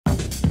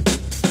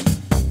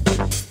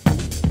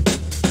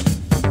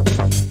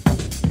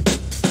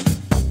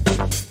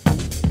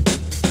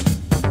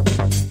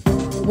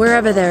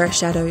Wherever there are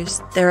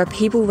shadows, there are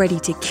people ready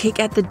to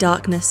kick at the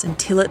darkness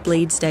until it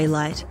bleeds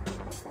daylight.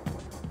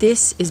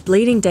 This is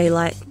Bleeding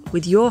Daylight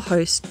with your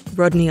host,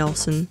 Rodney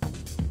Olson.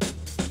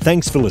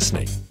 Thanks for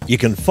listening. You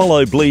can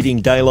follow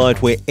Bleeding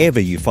Daylight wherever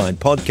you find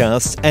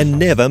podcasts and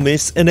never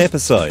miss an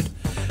episode.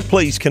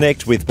 Please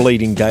connect with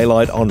Bleeding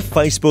Daylight on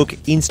Facebook,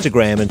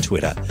 Instagram and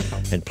Twitter.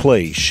 And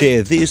please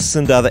share this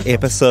and other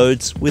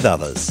episodes with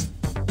others.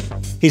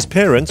 His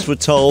parents were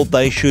told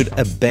they should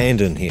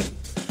abandon him.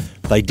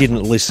 They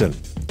didn't listen,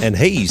 and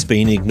he's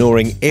been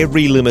ignoring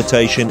every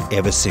limitation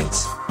ever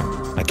since.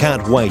 I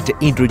can't wait to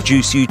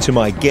introduce you to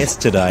my guest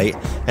today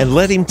and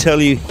let him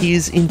tell you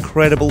his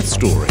incredible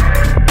story.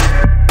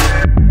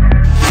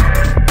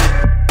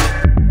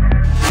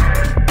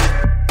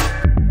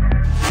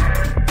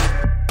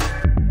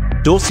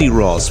 Dorsey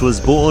Ross was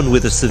born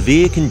with a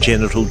severe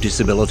congenital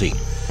disability.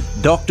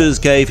 Doctors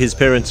gave his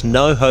parents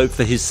no hope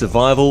for his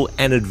survival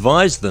and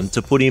advised them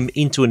to put him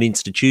into an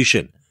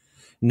institution.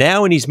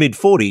 Now in his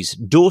mid-40s,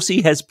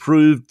 Dorsey has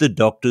proved the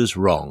doctors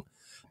wrong,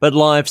 but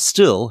life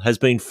still has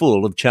been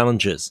full of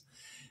challenges.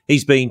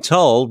 He's been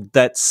told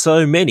that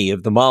so many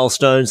of the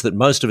milestones that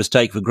most of us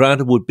take for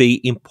granted would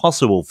be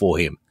impossible for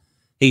him.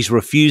 He's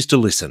refused to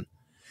listen.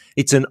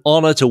 It's an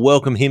honour to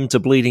welcome him to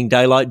Bleeding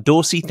Daylight.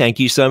 Dorsey, thank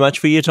you so much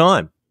for your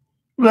time.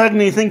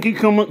 Rodney, thank you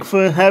so much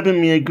for having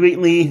me. I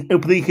greatly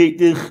appreciate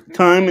this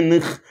time and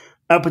this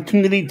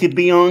opportunity to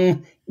be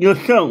on your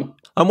show.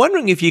 I'm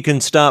wondering if you can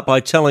start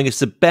by telling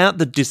us about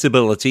the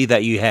disability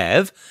that you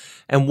have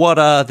and what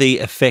are the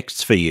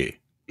effects for you.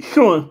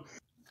 Sure.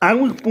 I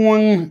was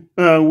born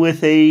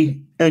with a,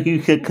 as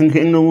you said,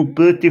 congenital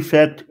birth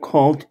defect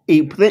called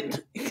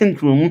Apert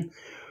syndrome,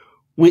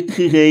 which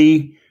is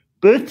a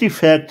birth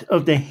defect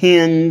of the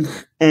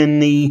hands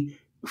and the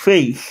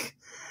face.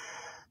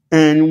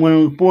 And when I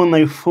was born,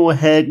 my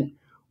forehead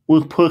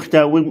was pushed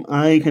out with my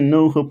eyes and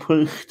nose were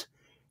pushed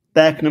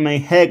back into my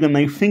head, and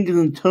my fingers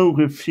and toes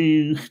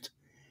refused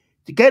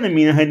to get at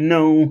me. I had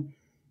no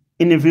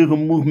individual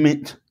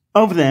movement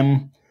of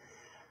them.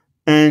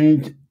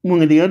 And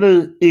one of the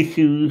other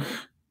issues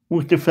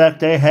was the fact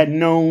that I had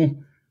no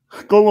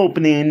skull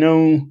opening and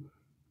no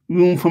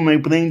room for my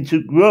brain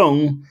to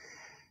grow.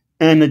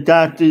 And the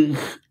doctors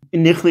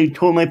initially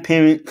told my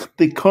parents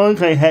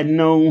because I had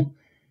no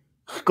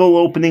skull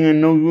opening and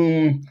no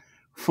room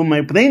for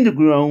my brain to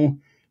grow,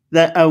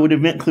 that I would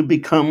eventually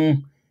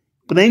become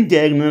brain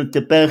dead, and that the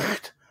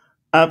best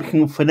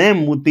option for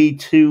them would be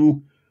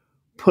to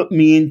put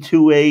me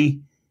into a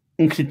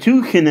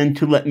institution and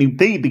to let me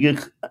be,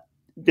 because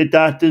the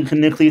doctors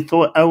initially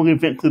thought I would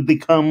eventually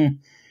become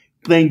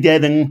brain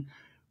dead and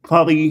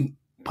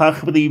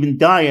possibly even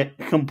die at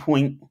some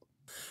point.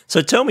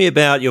 So tell me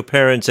about your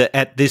parents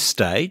at this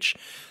stage.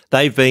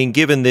 They've been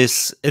given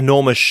this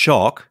enormous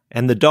shock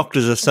and the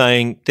doctors are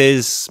saying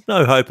there's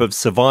no hope of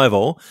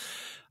survival.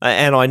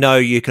 And I know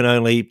you can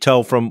only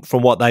tell from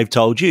what they've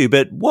told you,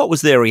 but what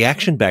was their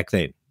reaction back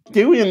then?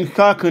 They were in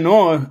shock and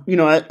awe,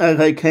 as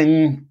I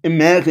can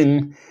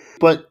imagine.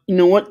 But you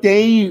know what?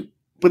 They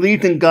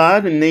believed in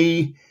God and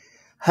they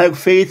had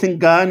faith in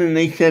God, and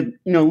they said,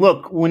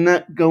 look, we're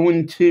not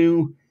going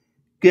to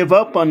give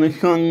up on the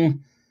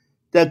son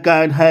that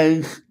God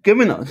has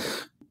given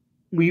us.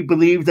 We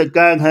believe that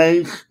God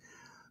has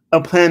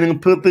a plan and a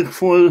purpose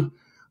for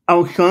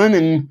our son,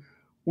 and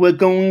we're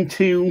going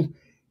to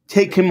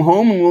take him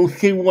home and we'll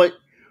see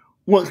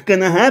what's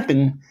going to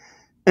happen.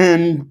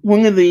 And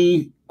one of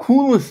the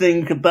coolest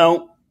things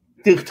about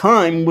this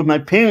time with my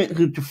parents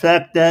is the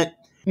fact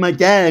that my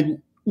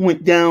dad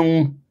went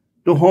down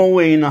the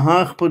hallway in the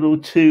hospital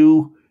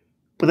to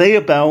pray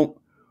about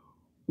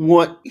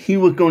what he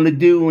was going to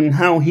do and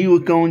how he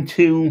was going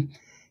to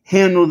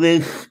handle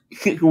this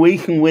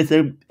situation with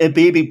a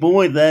baby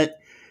boy that,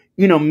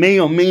 may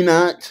or may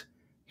not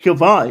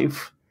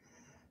survive.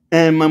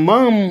 And my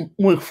mom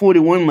was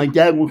 41, my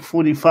dad was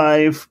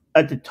 45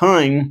 at the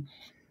time.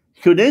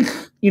 So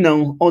this,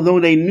 although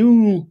they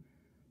knew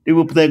they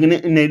were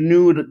pregnant and they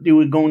knew that they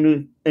were going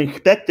to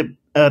expect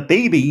a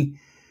baby,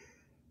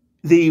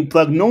 the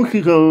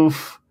prognosis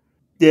of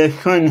their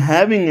son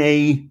having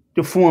a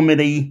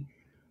deformity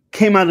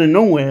came out of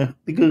nowhere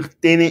because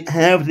they didn't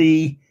have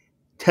the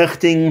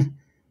testing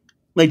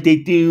like they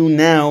do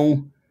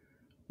now,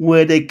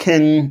 where they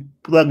can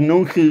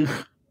prognosis,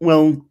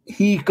 well,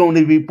 he's going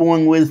to be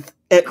born with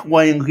X,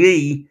 Y, and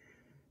Z,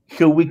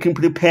 so we can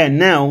prepare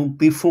now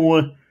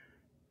before,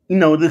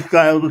 this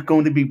child is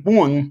going to be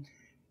born.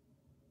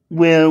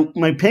 Where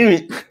my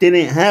parents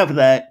didn't have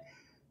that.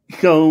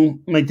 So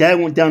my dad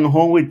went down the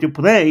hallway to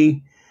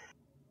pray.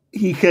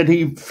 He said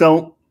he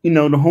felt,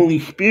 the Holy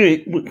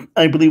Spirit,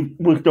 I believe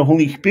was the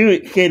Holy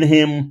Spirit, said to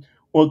him,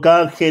 or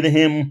God said to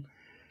him,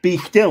 be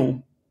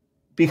still,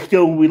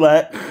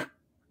 relax,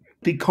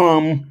 be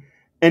calm,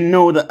 and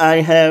know that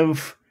I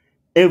have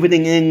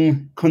everything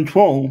in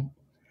control.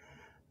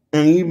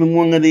 And even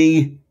one of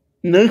the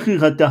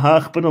nurses at the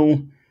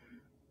hospital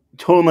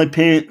told my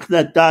parents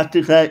that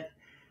doctors at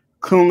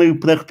Colonial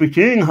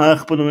Presbyterian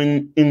Hospital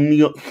in New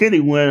York City,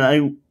 where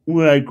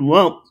I grew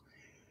up,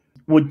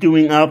 were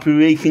doing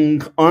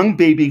operations on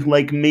babies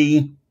like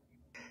me,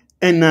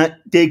 and that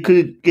they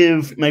could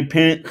give my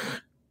parents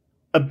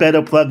a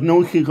better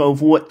prognosis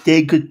of what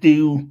they could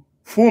do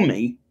for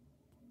me.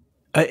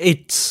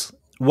 It's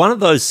one of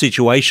those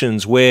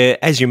situations where,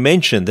 as you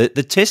mentioned,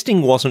 the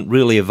testing wasn't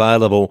really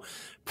available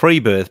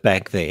pre-birth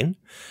back then,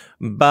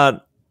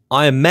 but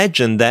I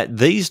imagine that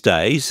these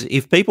days,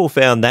 if people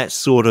found that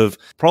sort of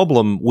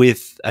problem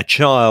with a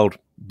child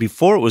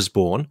before it was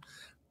born,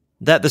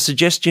 that the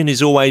suggestion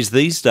is always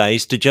these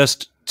days to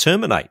just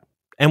terminate,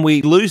 and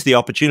we lose the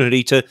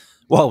opportunity to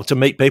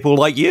meet people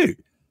like you.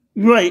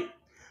 Right.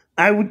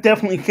 I would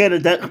definitely say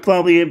that that's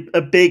probably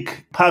a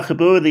big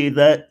possibility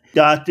that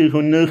doctors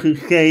or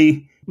nurses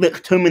say, let's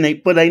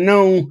terminate. But I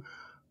know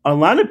a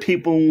lot of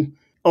people,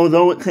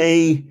 although it's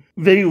a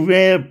very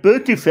rare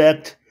birth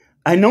defect,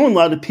 I know a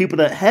lot of people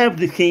that have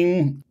the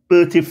same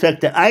birth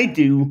defect that I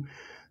do.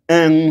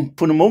 And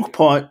for the most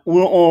part,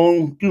 we're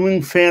all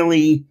doing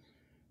fairly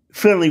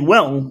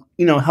well,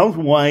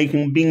 health-wise,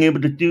 and being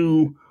able to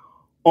do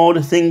all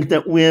the things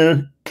that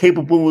we're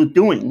capable of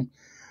doing.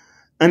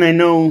 And I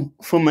know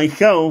for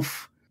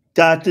myself,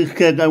 doctors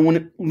said I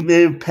wouldn't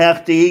live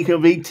past the age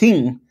of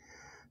 18,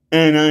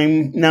 and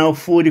I'm now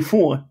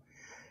 44.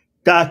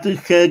 Doctors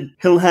said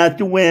he'll have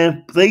to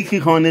wear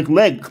braces on his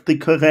legs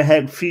because I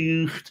had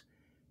fused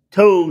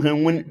toes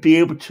and wouldn't be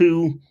able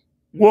to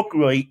walk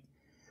right.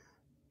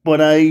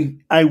 But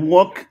I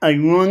walk, I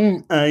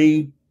run,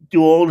 I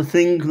do all the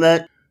things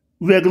that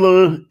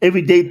regular,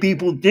 everyday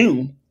people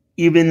do,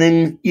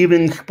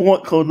 even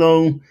sports,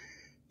 although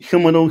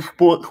some of those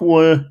sports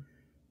were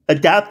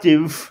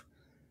adaptive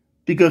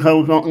because I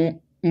was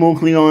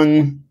mostly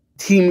on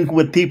teams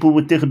with people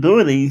with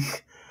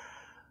disabilities.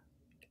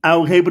 I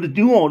was able to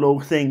do all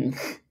those things.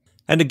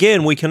 And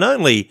again, we can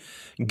only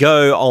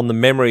go on the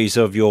memories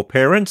of your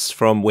parents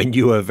from when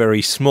you were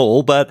very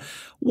small, but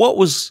what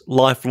was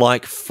life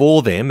like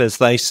for them as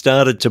they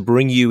started to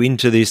bring you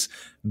into this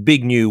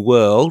big new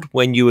world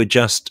when you were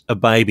just a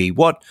baby?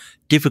 What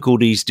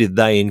difficulties did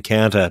they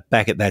encounter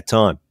back at that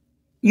time?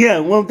 Yeah,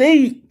 well,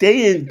 they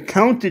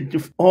encountered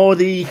all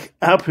these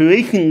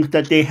operations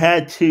that they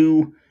had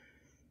to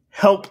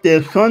help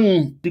their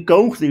son to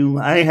go through.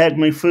 I had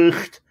my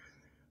first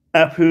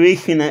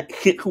operation at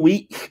 6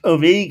 weeks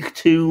of age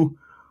to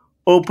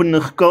open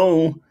the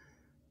skull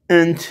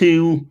and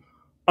to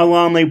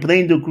allow my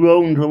brain to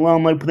grow and to allow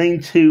my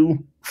brain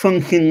to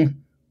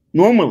function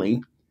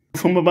normally.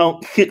 From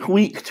about 6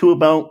 weeks to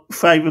about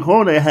 5 years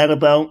old, I had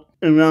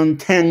around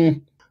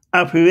 10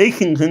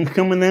 operations, and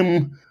some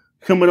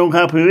of those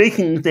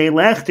operations, they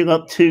lasted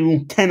up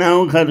to 10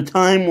 hours at a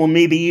time or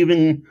maybe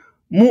even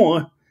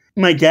more.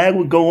 My dad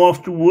would go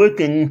off to work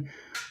and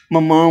my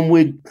mom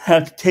would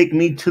have to take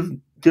me to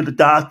the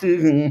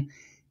doctors and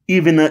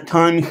even at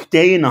times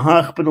stay in the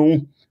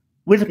hospital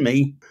with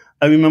me.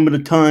 I remember the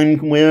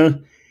times where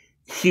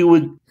she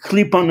would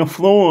sleep on the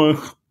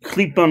floor,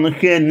 sleep on the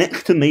chair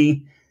next to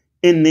me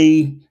in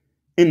the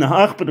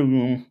hospital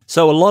room.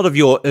 So a lot of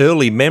your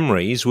early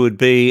memories would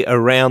be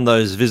around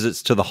those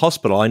visits to the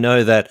hospital. I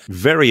know that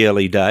very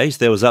early days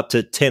there was up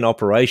to 10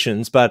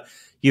 operations, but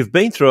you've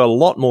been through a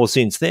lot more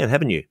since then,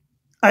 haven't you?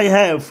 I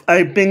have.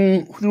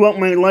 Throughout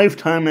my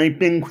lifetime, I've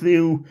been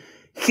through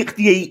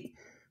 68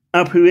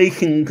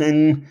 operations,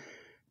 and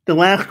the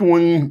last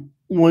one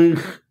was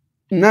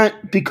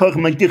not because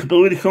of my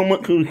disability so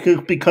much, it was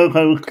just because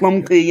I was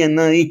clumsy and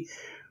I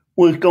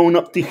was going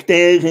up the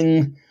stairs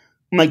and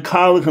my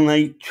collars and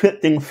I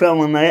tripped and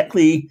fell and I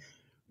actually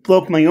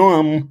broke my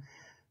arm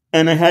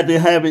and I had to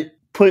have it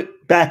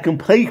put back in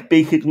place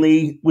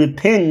basically with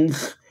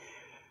pins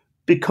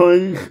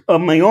because of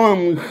my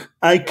arms.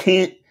 I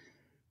can't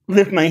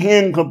lift my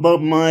hands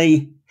above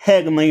my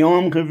head and my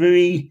arms are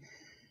very,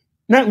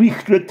 not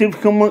restrictive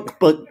so much,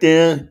 but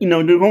there's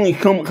only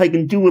so much I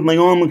can do with my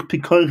arms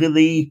because of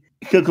the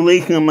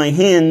circulation of my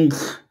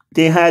hands.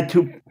 They had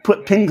to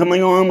put pins on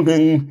my arms,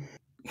 and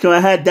so I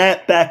had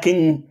that back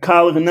in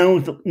college, and that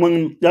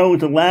was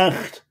the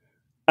last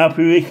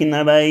operation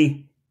that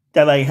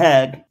I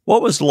had.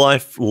 What was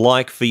life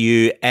like for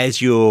you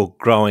as you're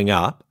growing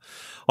up?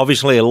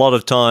 Obviously, a lot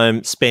of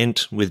time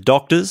spent with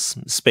doctors,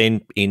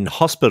 spent in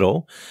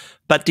hospital,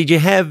 but did you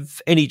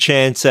have any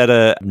chance at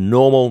a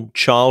normal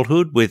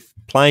childhood with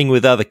playing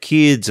with other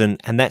kids and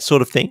that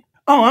sort of thing?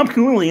 Oh,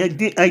 absolutely.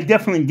 I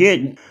definitely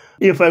did.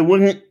 If I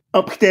wasn't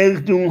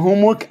upstairs doing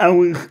homework, I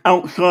was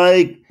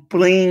outside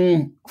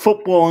playing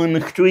football in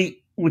the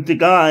street with the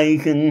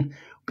guys and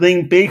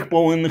playing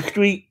baseball in the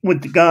street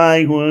with the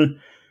guys, or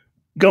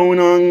going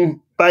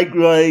on bike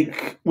rides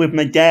with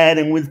my dad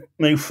and with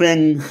my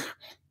friends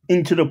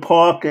into the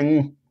park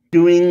and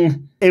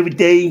doing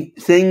everyday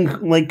things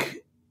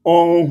like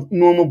all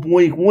normal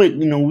boys would.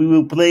 We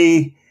would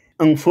play.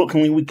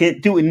 Unfortunately, we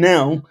can't do it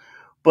now,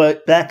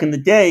 but back in the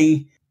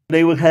day,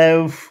 they would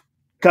have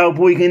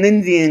cowboys and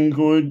Indians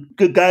or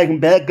good guys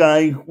and bad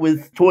guys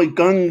with toy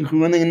guns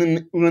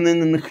running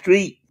in the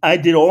street. I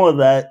did all of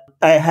that.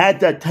 I had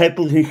that type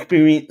of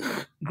experience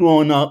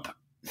growing up,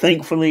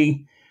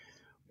 thankfully,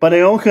 but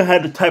I also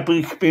had the type of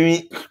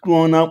experience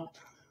growing up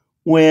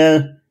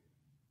where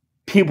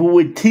people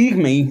would tease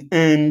me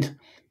and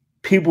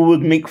people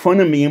would make fun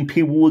of me and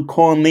people would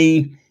call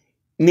me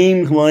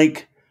names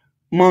like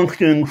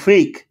monster and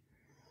freak.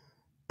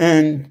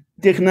 And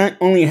this not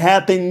only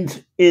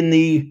happened in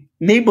the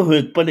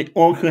neighborhood, but it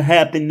also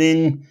happened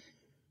in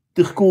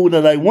the school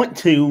that I went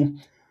to.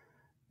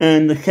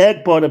 And the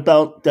sad part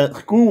about that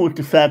school was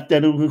the fact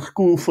that it was a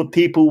school for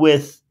people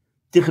with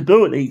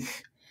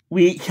disabilities.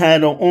 We each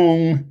had our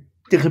own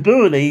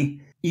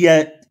disability,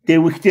 yet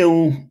there were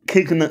still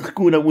kids in that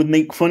school that would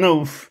make fun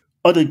of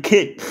other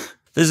kids.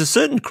 There's a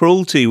certain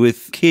cruelty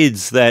with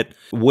kids that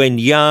when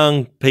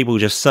young, people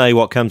just say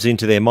what comes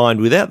into their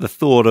mind without the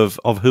thought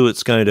of who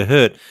it's going to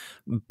hurt.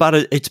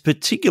 But it's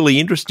particularly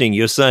interesting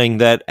you're saying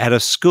that at a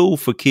school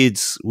for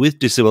kids with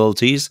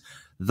disabilities,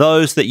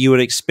 those that you would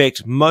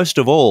expect most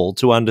of all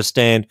to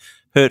understand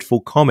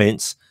hurtful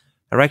comments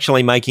are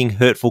actually making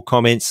hurtful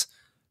comments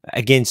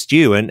against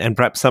you and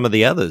perhaps some of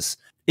the others.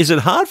 Is it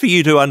hard for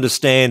you to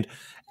understand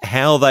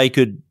how they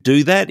could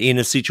do that in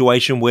a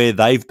situation where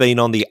they've been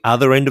on the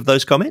other end of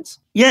those comments?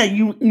 Yeah,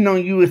 you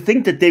would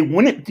think that they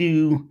wouldn't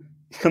do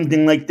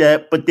something like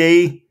that, but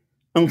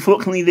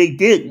unfortunately they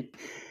did.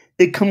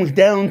 It comes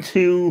down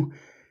to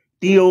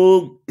the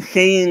old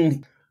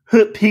saying,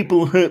 hurt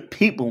people hurt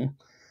people.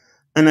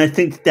 And I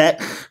think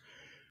that's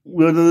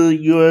whether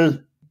you're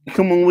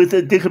someone with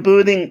a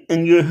disability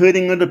and you're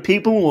hurting other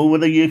people, or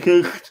whether you're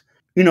just,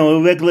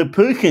 a regular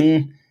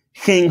person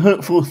saying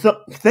hurtful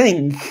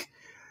things.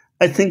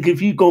 I think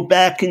if you go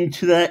back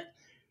into that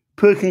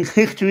person's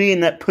history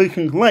and that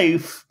person's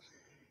life,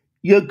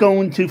 you're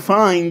going to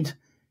find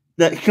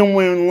that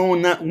somewhere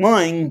along that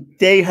line,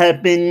 they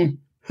have been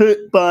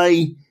hurt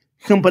by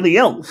somebody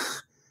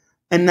else.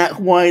 And that's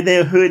why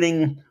they're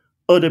hurting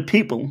other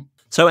people.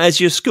 So as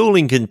your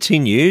schooling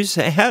continues,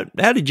 how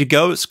did you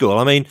go at school?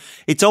 I mean,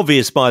 it's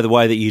obvious by the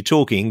way that you're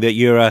talking that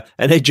you're an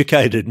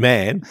educated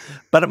man,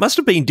 but it must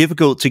have been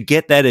difficult to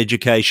get that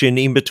education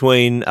in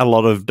between a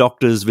lot of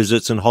doctor's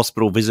visits and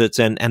hospital visits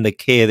and the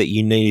care that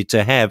you needed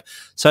to have.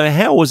 So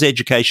how was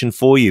education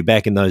for you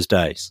back in those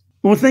days?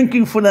 Well, thank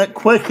you for that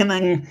question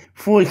and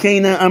for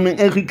saying that I'm an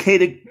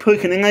educated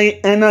person, and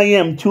I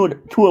am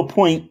to a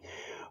point.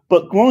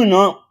 But growing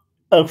up,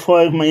 as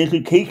far as my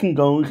education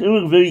goes, it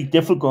was very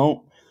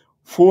difficult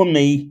for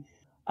me.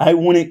 I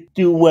wouldn't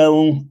do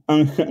well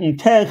on certain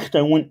tests.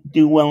 I wouldn't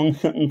do well in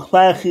certain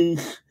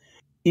classes.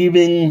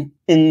 Even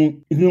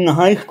in junior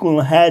high school,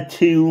 I had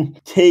to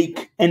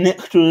take an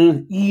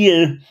extra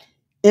year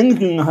in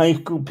junior high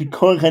school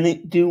because I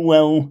didn't do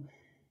well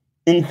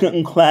in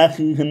certain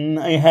classes, and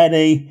I had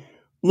a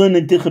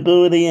learning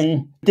disability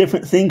and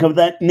different things of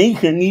that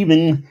nature. And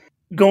even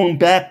going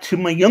back to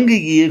my younger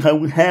years, I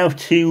would have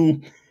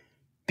to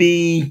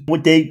be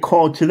what they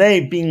call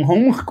today being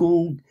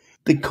homeschooled,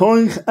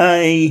 because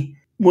I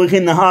was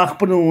in the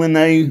hospital and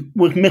I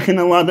was missing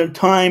a lot of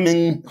time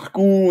in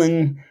school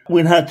and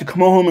would have to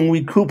come home and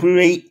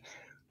recuperate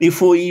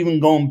before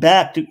even going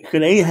back. So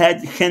they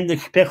had to send a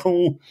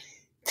special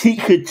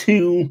teacher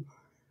to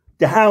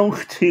the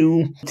house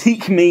to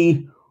teach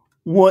me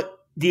what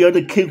the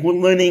other kids were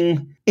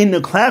learning in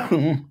the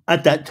classroom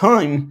at that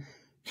time,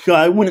 so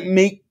I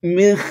wouldn't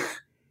miss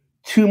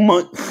too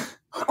much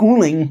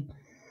schooling.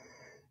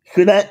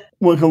 So that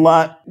was a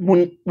lot.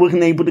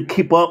 Wasn't able to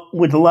keep up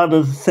with a lot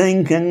of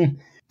things, and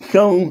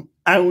so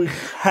I was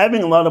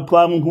having a lot of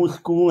problems with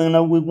school, and I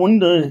would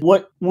wonder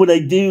what would I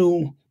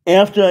do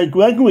after I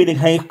graduated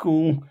high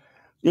school.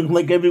 Just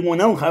like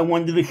everyone else, I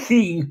wanted to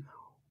see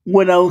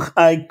what else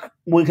I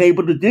was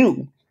able to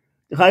do.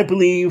 I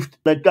believed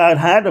that God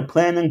had a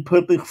plan and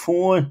purpose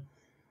for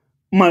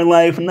my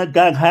life, and that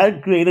God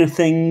had greater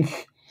things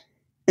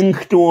in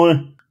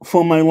store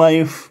for my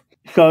life.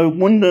 So I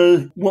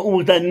wonder what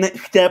was that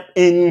next step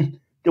in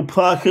the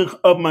process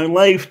of my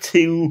life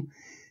to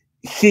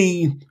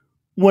see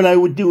what I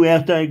would do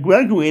after I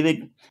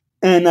graduated.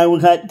 And I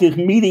was at this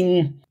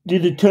meeting to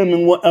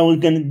determine what I was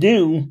going to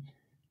do.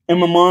 And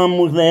my mom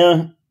was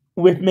there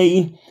with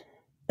me,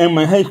 and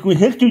my high school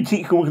history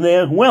teacher was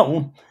there as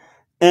well.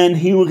 And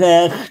he was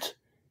asked,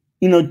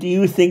 do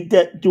you think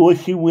that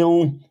Dorsey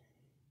will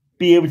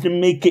be able to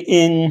make it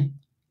in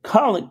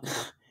college?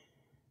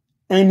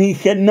 And he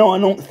said, no, I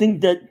don't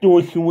think that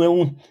Dorsey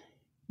will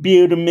be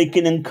able to make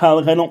it in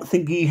college. I don't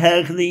think he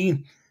has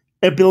the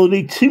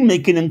ability to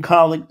make it in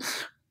college.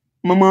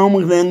 My mom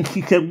was then,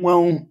 she said,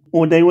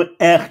 or they would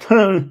ask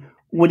her,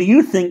 what do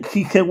you think?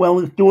 She said, well,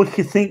 if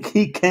Dorsey thinks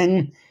he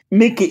can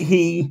make it,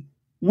 he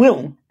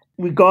will.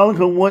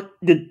 Regardless of what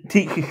the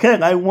teacher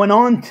said, I went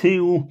on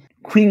to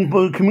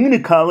Queensborough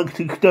Community College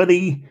to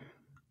study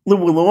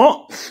liberal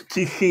arts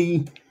to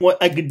see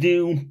what I could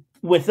do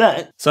with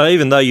that. So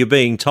even though you're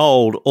being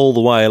told all the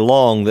way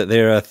along that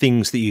there are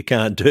things that you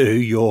can't do,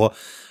 you're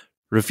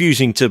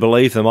refusing to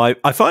believe them.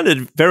 I find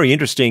it very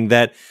interesting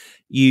that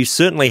you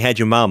certainly had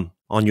your mum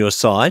on your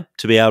side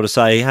to be able to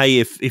say, hey,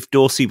 if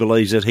Dorsey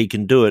believes that he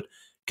can do it,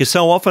 because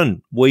so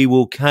often we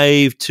will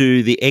cave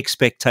to the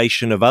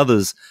expectation of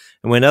others.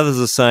 And when others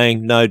are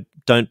saying, no,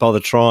 don't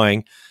bother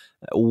trying,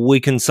 we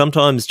can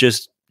sometimes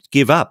just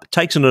give up. It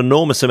takes an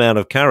enormous amount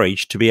of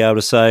courage to be able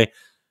to say,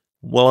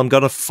 well, I'm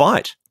going to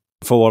fight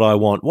for what I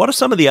want. What are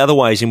some of the other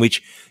ways in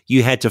which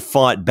you had to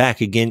fight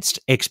back against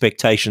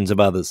expectations of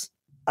others?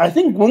 I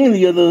think one of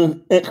the other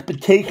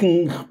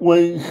expectations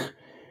was,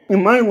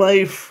 in my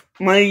life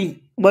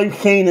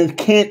saying is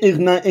can't is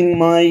not in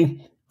my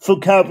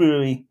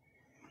vocabulary.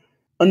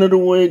 In other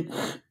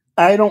words,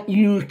 I don't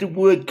use the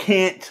word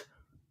can't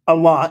a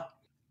lot,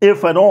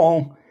 if at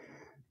all.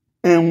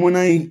 And when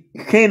I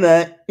say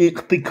that,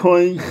 it's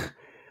because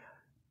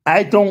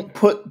I don't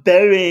put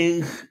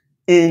barriers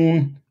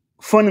in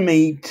front of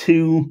me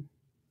to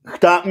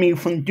stop me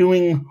from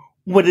doing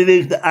what it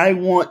is that I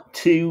want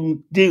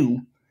to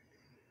do.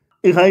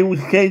 If I would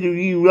say to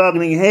you,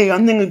 Rodney, hey,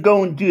 I'm going to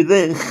go and do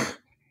this,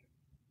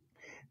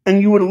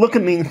 and you would look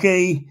at me and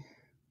say,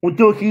 well,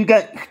 Dorsey, you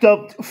got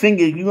stubbed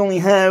fingers. You only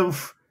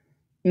have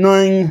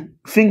 9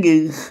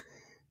 fingers,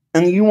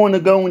 and you want to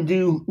go and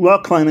do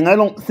rock climbing. I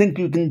don't think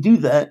you can do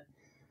that.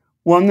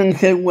 Well, I'm going to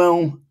say,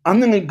 well, I'm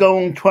going to go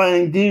and try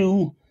and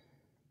do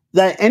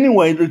that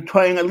anyway to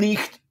try and at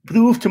least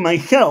prove to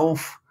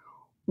myself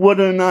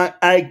whether or not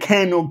I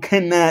can or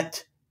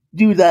cannot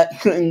do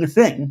that certain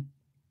thing.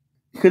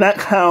 So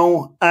that's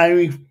how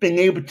I've been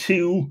able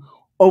to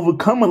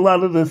overcome a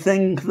lot of the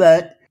things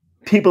that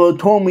people have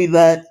told me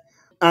that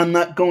I'm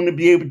not going to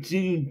be able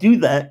to do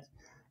that.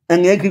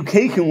 And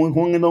education was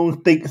one of those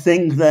big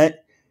things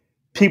that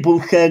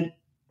people said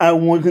I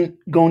wasn't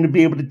going to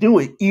be able to do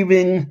it.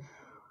 Even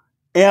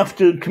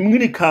after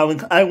community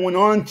college, I went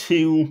on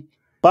to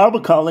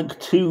Bible college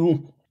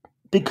to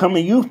become a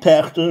youth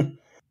pastor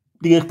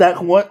because that's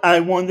what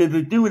I wanted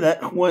to do.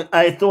 That's what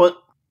I thought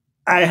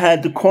I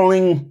had the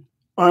calling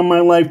on my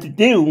life to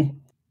do.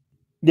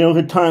 There was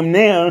a time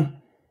there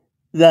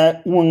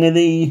that one of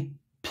the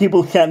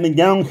people sat me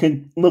down and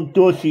said, look,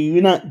 Dorsey,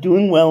 you're not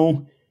doing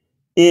well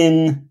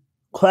in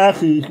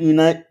classes. You're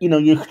not,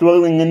 you're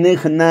struggling in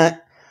this and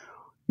that.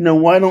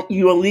 Why don't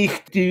you at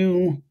least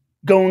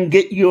go and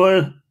get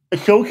your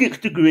associate's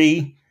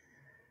degree?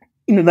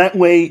 That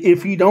way,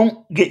 if you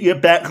don't get your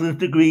bachelor's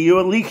degree, you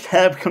at least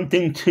have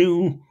something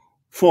to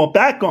fall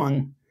back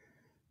on.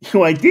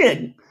 So I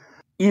did.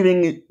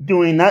 Even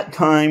during that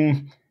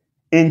time,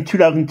 in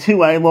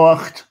 2002, I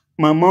lost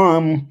my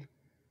mom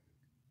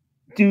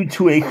due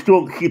to a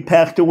stroke. She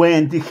passed away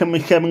on December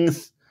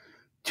 7th,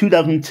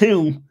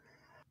 2002.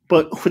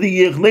 But 3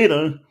 years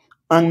later,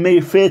 on May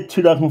 5th,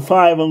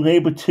 2005, I was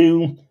able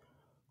to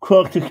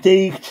cross the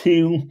stage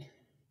to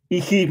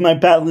receive my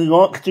bachelor's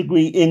arts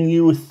degree in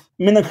youth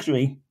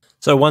ministry.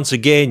 So once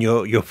again,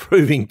 you're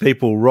proving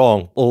people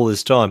wrong all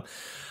this time.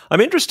 I'm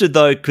interested,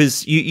 though,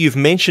 because you've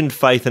mentioned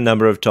faith a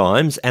number of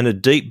times and a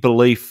deep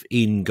belief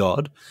in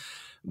God.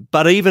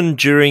 But even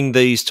during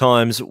these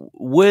times,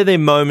 were there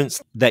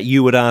moments that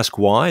you would ask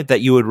why,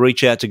 that you would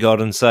reach out to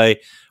God and say,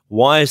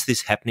 why is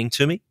this happening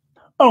to me?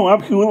 Oh,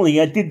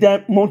 absolutely. I did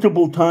that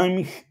multiple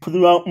times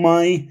throughout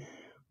my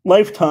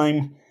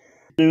lifetime.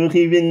 There was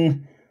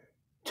even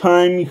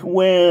times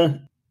where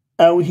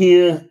I would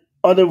hear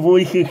other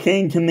voices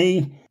saying to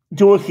me,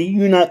 Dorsey,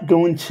 you're not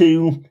going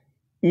to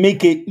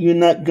make it. You're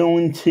not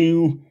going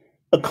to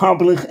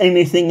accomplish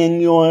anything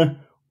in your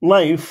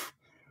life.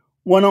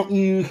 Why don't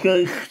you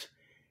just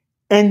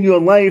end your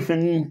life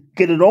and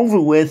get it over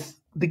with?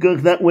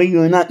 Because that way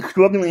you're not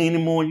struggling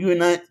anymore. You're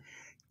not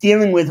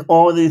dealing with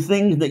all the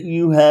things that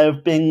you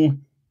have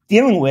been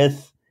dealing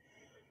with.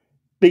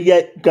 But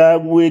yet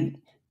God would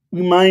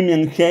remind me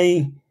and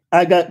say,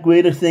 I got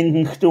greater things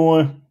in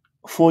store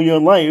for your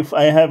life.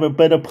 I have a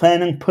better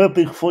plan and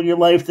purpose for your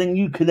life than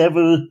you could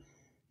ever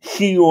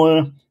see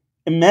or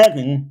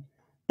imagine.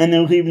 And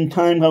there was even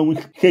times I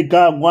would say,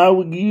 God, why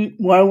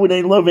would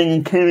a loving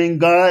and caring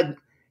God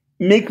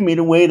make me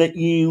the way that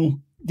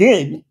you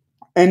did?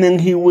 And then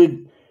he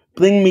would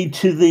bring me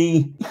to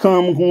the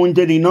Psalm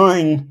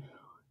 139,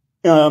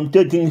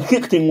 13,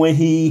 16, where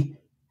he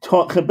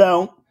talks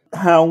about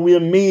how we're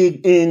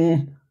made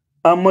in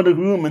our mother's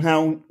womb and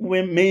how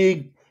we're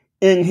made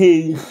in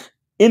his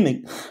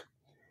image.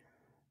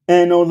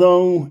 And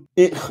although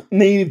it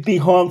may be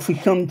hard for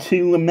some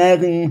to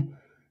imagine,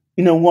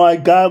 why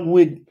God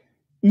would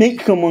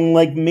make someone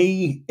like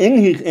me in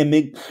his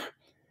image,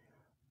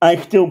 I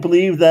still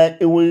believe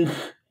that it was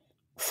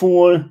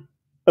for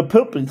a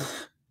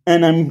purpose.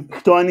 And I'm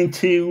starting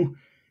to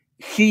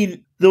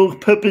see those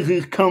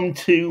purposes come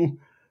to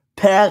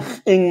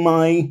pass in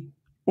my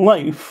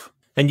life.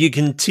 And you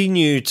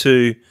continue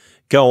to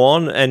go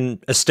on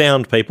and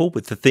astound people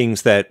with the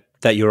things that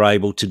you're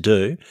able to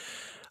do.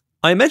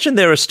 I imagine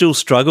there are still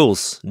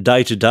struggles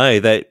day to day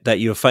that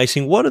you're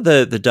facing. What are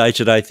the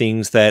day-to-day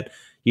things that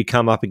you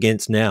come up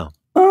against now?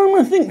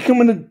 I think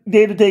some of the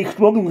day-to-day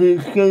struggles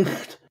is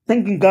just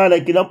thanking God I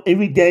get up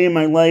every day in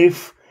my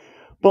life,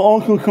 but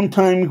also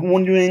sometimes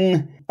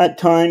wondering at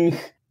times,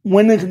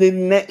 when is the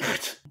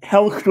next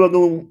health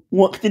struggle?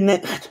 What's the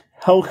next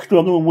health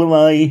struggle will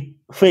I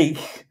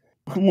face?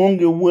 How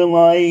longer will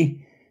I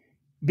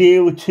be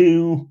able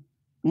to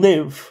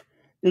live?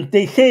 If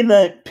they say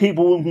that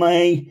people with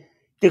my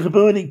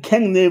disability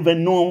can live a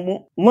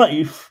normal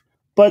life,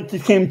 But at the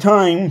same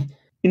time,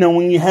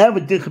 when you have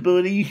a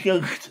disability, you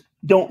just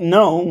don't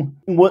know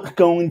what's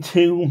going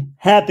to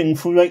happen.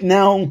 For right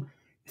now,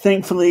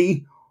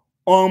 thankfully,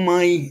 all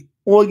my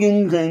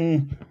organs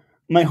and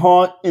my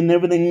heart and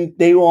everything,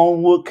 they all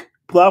work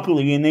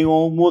properly and they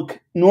all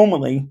work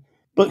normally.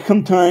 But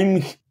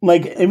sometimes,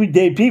 like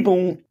everyday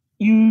people,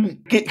 you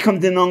get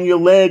something on your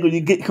leg or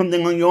you get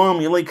something on your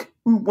arm, you're like,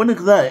 what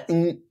is that?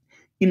 And,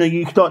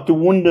 you start to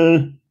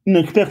wonder,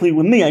 especially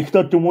with me, I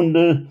start to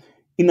wonder,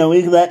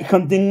 is that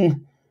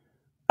something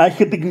I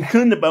should be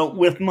concerned about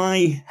with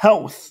my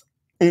health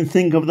and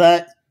think of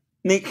that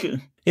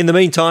nature? In the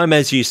meantime,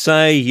 as you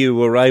say, you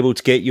were able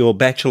to get your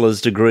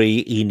bachelor's degree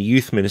in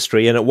youth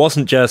ministry, and it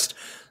wasn't just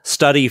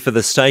study for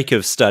the sake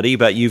of study,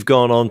 but you've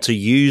gone on to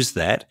use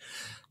that.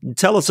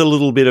 Tell us a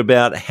little bit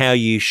about how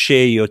you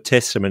share your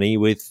testimony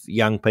with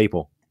young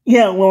people.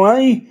 Yeah, well,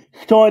 I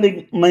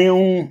started my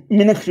own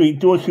ministry,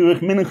 Dorsey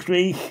Ross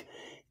Ministries,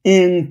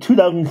 in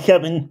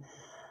 2007,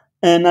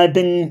 and I've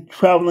been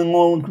traveling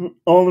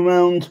all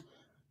around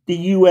the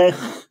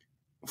U.S.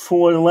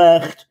 for the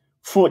last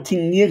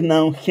 14 years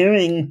now,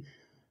 sharing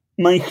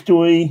my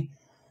story,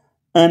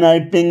 and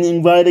I've been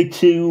invited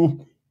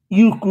to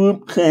youth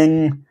groups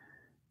and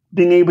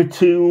been able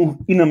to,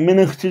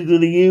 minister to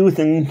the youth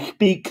and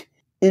speak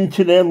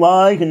into their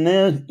lives, and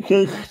they're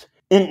just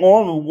in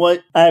awe of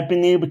what I've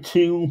been able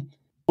to,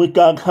 with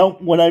God's help,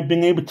 what I've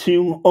been able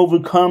to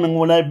overcome and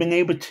what I've been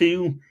able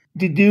to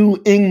do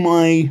in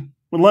my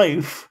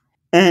life.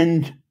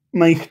 And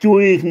my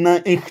story is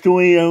not a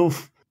story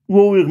of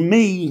woe is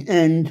me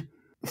and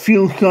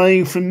feel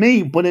sorry for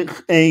me, but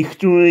it's a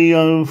story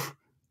of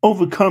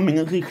overcoming.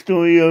 It's a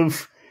story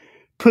of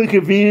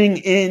persevering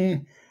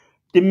in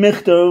the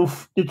midst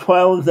of the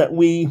trials that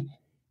we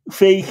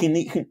face in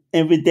each and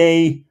every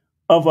day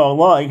of our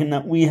lives, and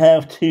that we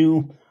have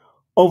to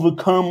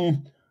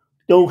overcome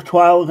those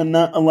trials and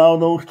not allow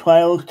those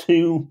trials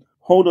to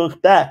hold us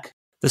back.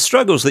 The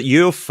struggles that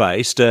you've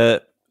faced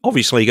are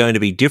obviously going to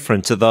be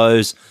different to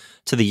those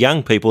to the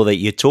young people that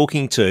you're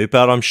talking to,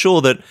 but I'm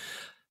sure that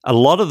a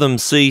lot of them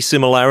see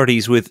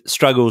similarities with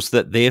struggles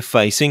that they're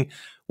facing.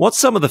 What's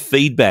some of the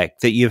feedback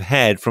that you've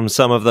had from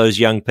some of those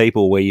young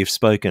people where you've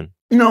spoken?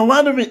 A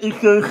lot of it is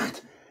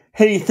just,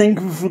 hey,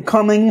 thank you for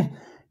coming.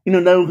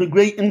 That was a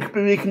great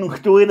inspirational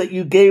story that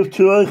you gave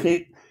to us.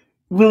 It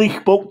really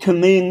spoke to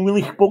me and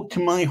really spoke to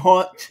my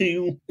heart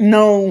to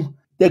know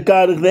that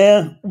God is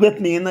there with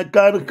me and that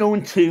God is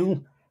going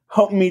to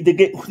help me to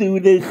get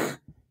through this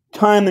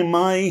time in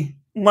my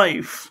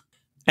life.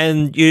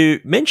 And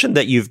you mentioned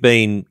that you've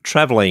been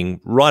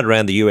travelling right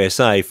around the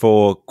USA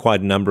for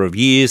quite a number of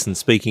years and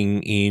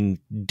speaking in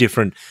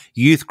different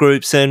youth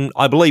groups and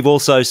I believe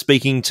also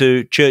speaking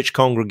to church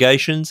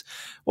congregations.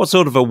 What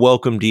sort of a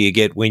welcome do you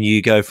get when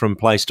you go from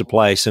place to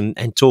place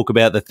and talk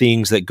about the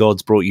things that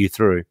God's brought you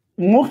through?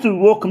 Most of the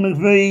welcome is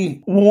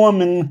very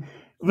warm and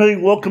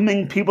very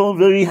welcoming. People are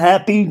very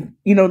happy,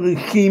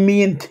 to see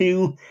me and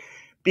to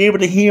be able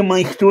to hear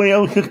my story. I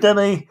was just at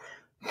a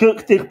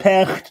church this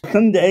past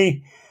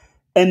Sunday,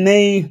 and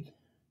they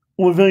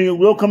were very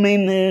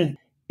welcoming.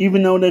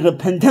 Even though there's a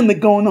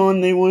pandemic going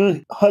on, they were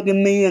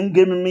hugging me and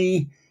giving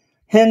me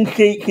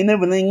handshakes and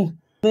everything.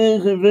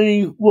 There's a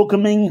very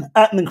welcoming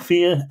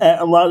atmosphere at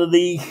a lot of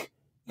these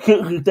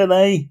churches that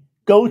I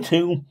go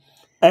to.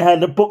 I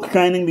had a book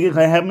signing because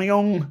I have my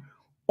own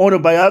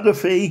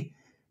autobiography,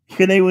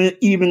 so they were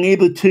even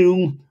able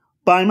to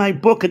buy my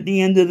book at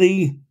the end of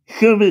the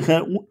service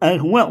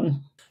as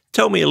well.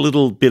 Tell me a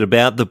little bit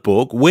about the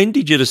book. When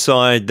did you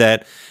decide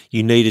that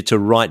you needed to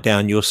write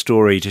down your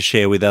story to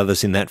share with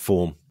others in that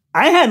form?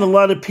 I had a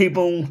lot of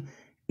people,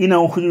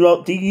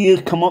 throughout the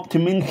years come up to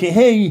me and say,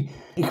 hey,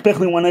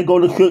 especially when I go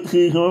to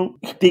churches or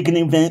speaking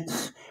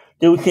events,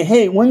 they would say,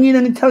 hey, when are you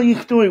going to tell your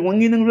story? When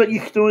are you going to write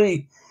your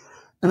story?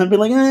 And I'd be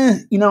like,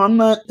 I'm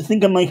not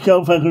thinking of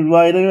myself as a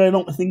writer. I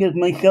don't think of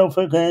myself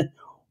as an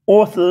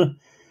author,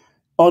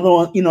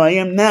 although, I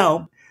am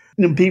now.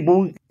 And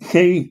people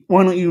say,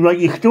 why don't you write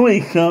your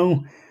story?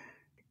 So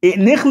it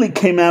initially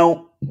came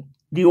out,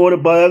 the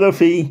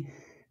autobiography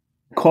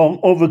called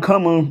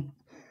Overcomer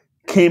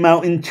came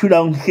out in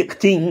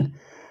 2016.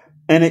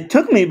 And it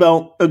took me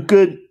about a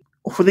good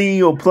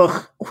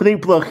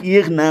 3+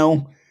 years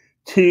now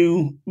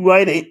to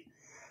write it.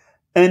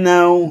 And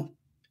now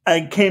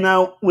I came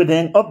out with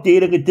an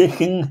updated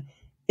edition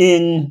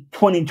in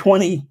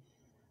 2020.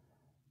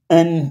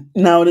 And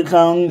now it's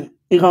on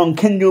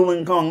Kindle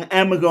and on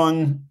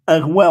Amazon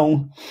as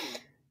well.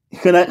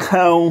 So that's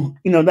how,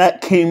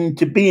 that came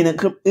to be.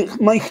 And it's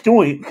my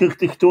story. It's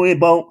just a story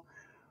about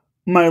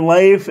my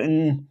life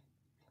and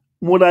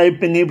what I've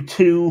been able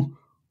to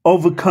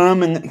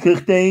overcome. And it's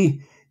just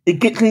it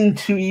gets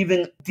into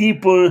even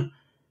deeper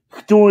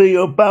story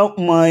about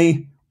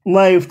my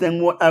life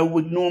than what I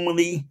would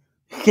normally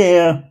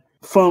share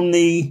from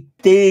the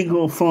stage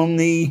or from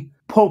the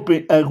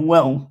pulpit as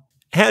well.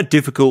 How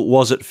difficult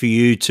was it for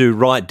you to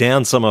write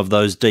down some of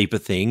those deeper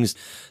things,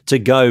 to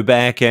go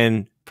back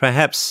and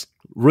perhaps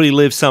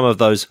relive some of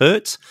those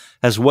hurts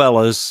as well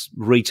as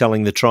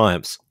retelling the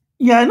triumphs?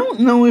 Yeah, I don't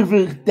know if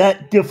it's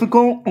that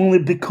difficult, only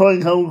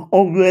because I was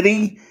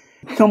already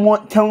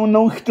somewhat telling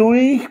those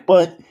stories,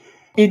 but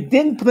it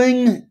did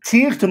bring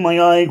tears to my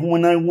eyes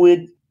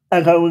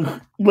as I was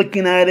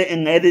looking at it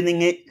and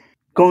editing it,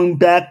 going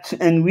back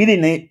and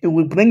reading it, it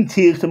would bring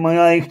tears to my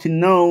eyes to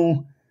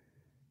know,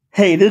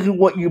 hey, this is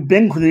what you've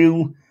been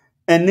through,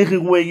 and this is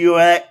where you're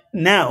at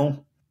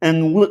now,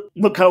 and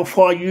look how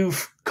far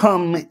you've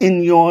come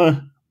in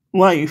your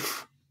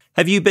life.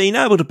 Have you been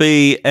able to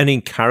be an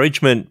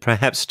encouragement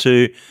perhaps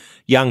to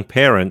young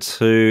parents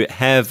who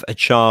have a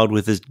child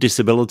with a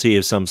disability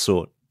of some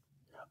sort?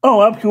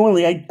 Oh,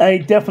 absolutely. I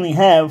definitely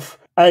have.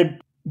 I've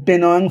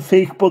been on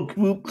Facebook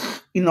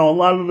groups, a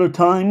lot of the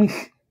times.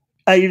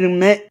 I even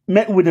met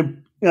with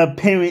a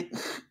parent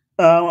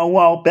a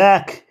while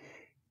back.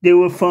 They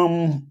were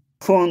from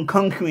foreign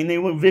country and they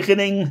were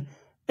visiting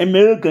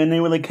America, and they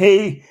were like,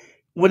 hey,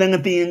 we're going to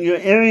be in your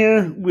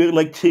area. We'd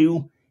like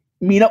to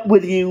meet up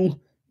with you,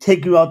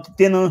 take you out to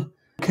dinner.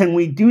 Can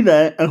we do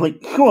that? I was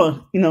like,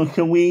 sure.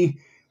 So we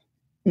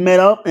met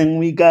up and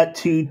we got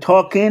to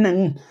talking,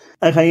 and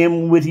as I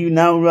am with you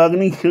now,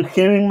 Rodney, so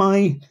sharing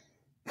my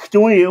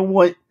story of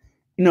what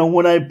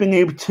I've been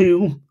able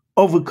to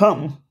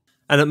overcome.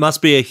 And it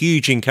must be a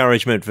huge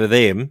encouragement for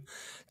them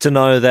to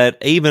know that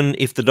even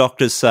if the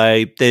doctors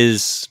say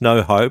there's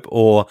no hope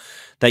or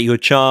that your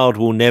child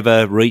will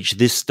never reach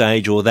this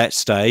stage or that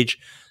stage,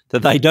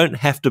 that they don't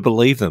have to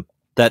believe them,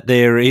 that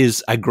there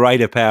is a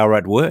greater power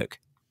at work.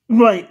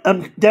 Right,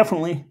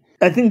 definitely.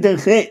 I think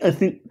that's it. I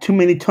think too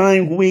many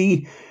times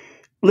we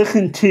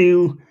listen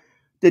to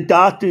the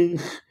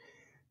doctors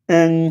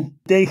and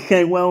they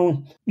say,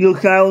 well, your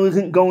child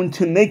isn't going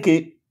to make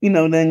it,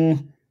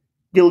 then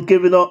they'll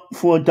give it up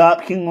for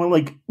adoption, or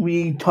like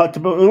we talked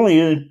about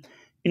earlier,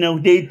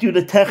 they do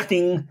the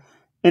testing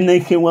and they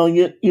say, well,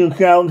 your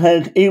child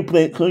has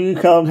aplates, or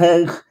your child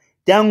has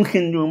Down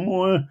syndrome,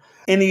 or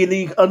any of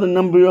these other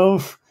number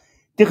of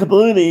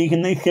disabilities,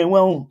 and they say,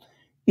 well,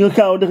 your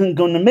child isn't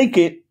going to make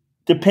it.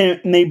 The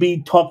parent may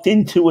be talked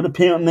into, or the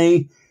parent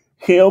may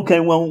say, okay,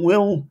 well,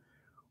 we'll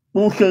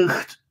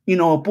just,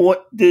 abort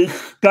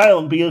this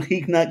child because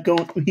he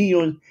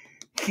or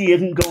she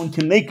isn't going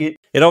to make it.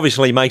 It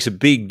obviously makes a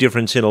big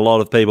difference in a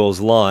lot of people's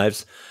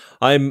lives.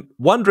 I'm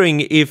wondering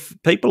if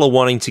people are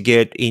wanting to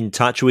get in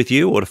touch with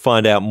you or to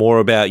find out more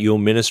about your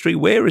ministry,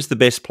 where is the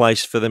best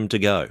place for them to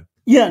go?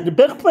 Yeah, the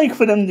best place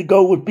for them to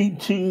go would be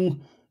to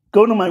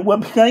go to my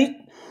website.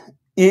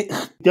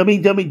 It's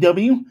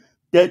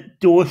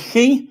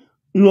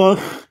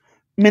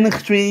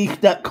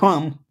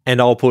www.dorseyrossministries.com. And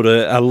I'll put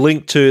a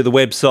link to the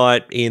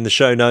website in the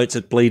show notes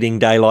at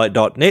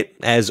bleedingdaylight.net,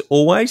 as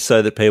always,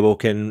 so that people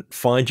can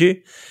find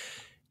you.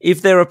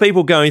 If there are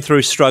people going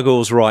through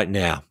struggles right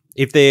now,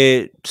 if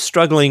they're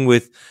struggling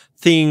with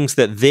things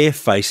that they're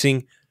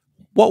facing,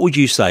 what would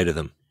you say to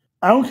them?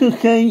 I would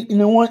just say, you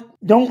know what?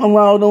 Don't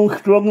allow those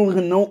struggles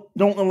and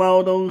don't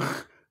allow those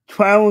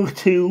trials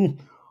to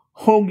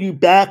hold you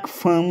back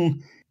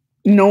from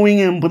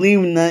knowing and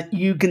believing that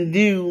you can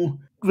do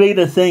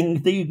greater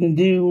things, that you can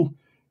do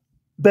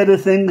better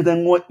things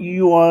than what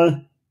you are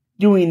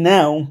doing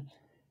now.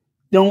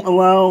 Don't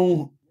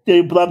allow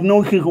the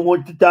prognosis or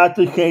what the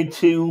doctor said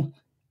to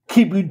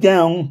keep you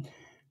down.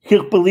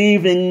 Just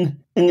believe in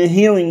the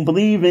healing,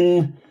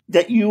 believing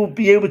that you will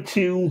be able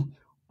to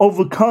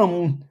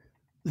overcome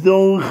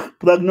those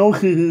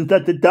prognoses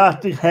that the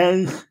doctor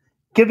has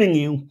given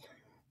you,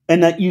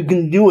 and that you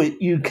can do it.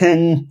 You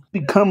can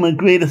become a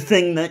greater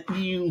thing that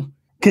you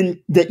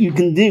can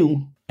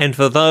do. And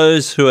for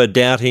those who are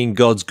doubting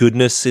God's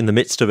goodness in the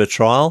midst of a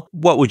trial,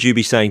 what would you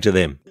be saying to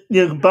them?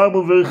 There's a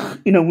Bible verse,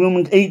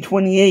 Romans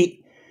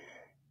 8:28,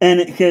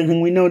 and it says,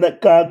 and we know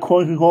that God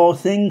causes all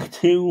things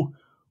to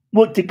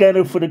work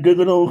together for the good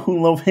of those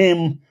who love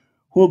Him,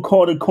 who are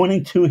called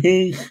according to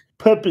His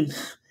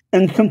purpose.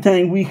 And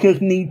sometimes we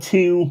just need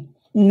to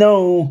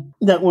know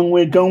that when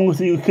we're going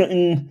through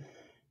certain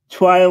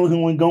trials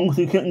and we're going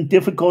through certain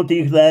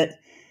difficulties, that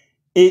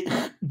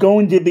it's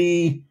going to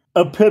be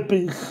a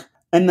purpose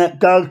and that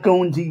God's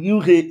going to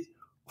use it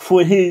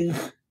for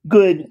His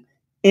good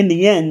in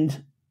the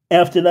end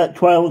after that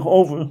trial is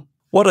over.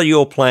 What are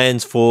your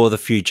plans for the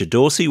future,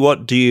 Dorsey?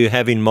 What do you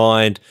have in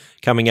mind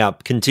coming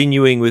up?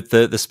 Continuing with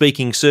the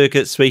speaking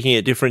circuit, speaking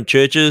at different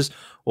churches,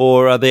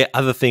 or are there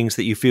other things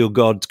that you feel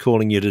God's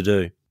calling you to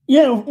do?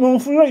 Yeah, well,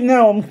 for right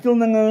now, I'm still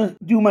going to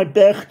do my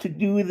best to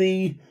do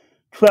the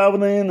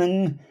traveling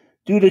and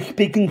do the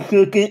speaking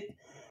circuit.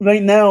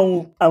 Right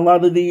now, a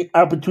lot of the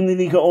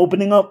opportunities are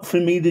opening up for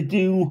me to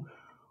do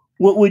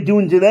what we're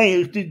doing today,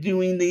 is to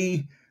doing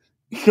the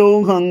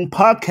shows on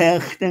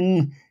podcast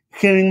and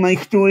sharing my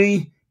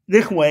story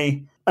this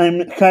way.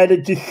 I'm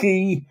excited to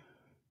see,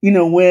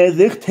 where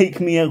this takes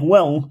me as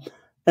well,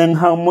 and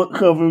how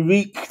much of a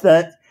reach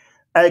that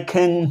I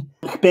can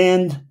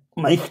expand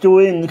my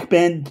story and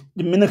expand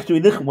the ministry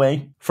this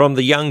way. From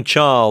the young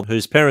child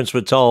whose parents were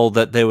told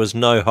that there was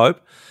no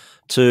hope,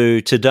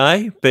 to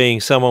today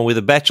being someone with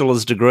a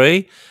bachelor's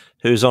degree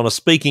who's on a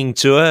speaking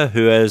tour,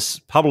 who has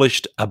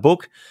published a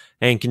book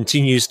and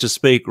continues to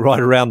speak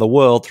right around the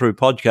world through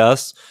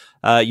podcasts.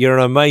 You're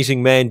an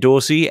amazing man,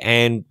 Dorsey,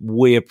 and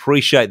we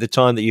appreciate the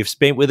time that you've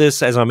spent with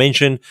us. As I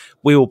mentioned,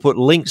 we will put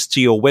links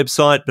to your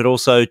website, but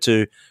also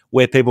to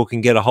where people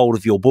can get a hold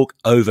of your book,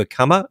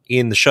 Overcomer,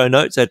 in the show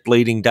notes at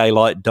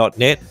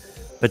bleedingdaylight.net.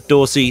 But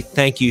Dorsey,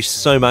 thank you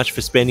so much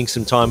for spending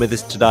some time with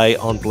us today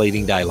on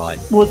Bleeding Daylight.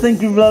 Well,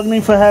 thank you, Rodney,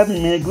 for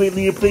having me. I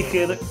greatly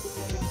appreciate it.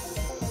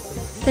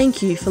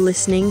 Thank you for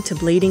listening to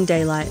Bleeding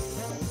Daylight.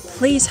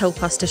 Please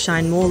help us to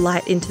shine more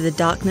light into the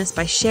darkness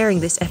by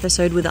sharing this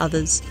episode with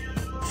others.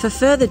 For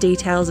further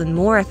details and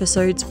more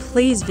episodes,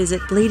 please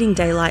visit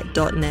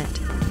bleedingdaylight.net.